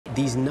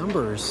These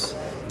numbers,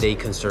 they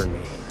concern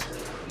me.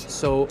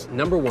 So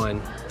number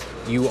one,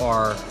 you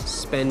are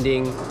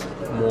spending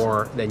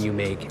more than you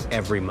make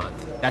every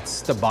month.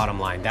 That's the bottom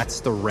line. That's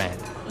the red.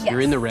 Yes.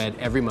 You're in the red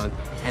every month,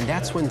 and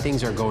that's when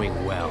things are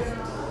going well,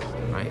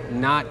 right?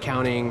 Not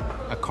counting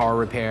a car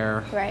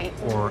repair Right.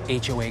 or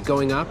HOA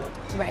going up.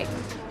 Right.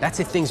 That's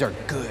if things are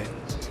good.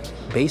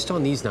 Based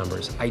on these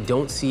numbers, I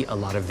don't see a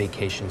lot of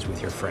vacations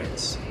with your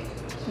friends.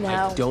 No.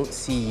 I don't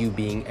see you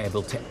being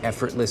able to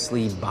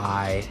effortlessly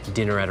buy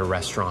dinner at a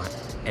restaurant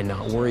and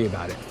not worry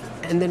about it.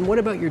 And then what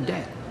about your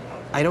debt?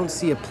 I don't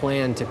see a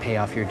plan to pay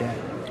off your debt.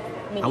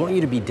 I want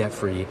you to be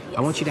debt-free.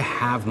 I want you to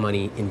have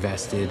money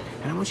invested,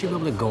 and I want you to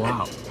be able to go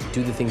out,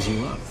 do the things you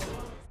love.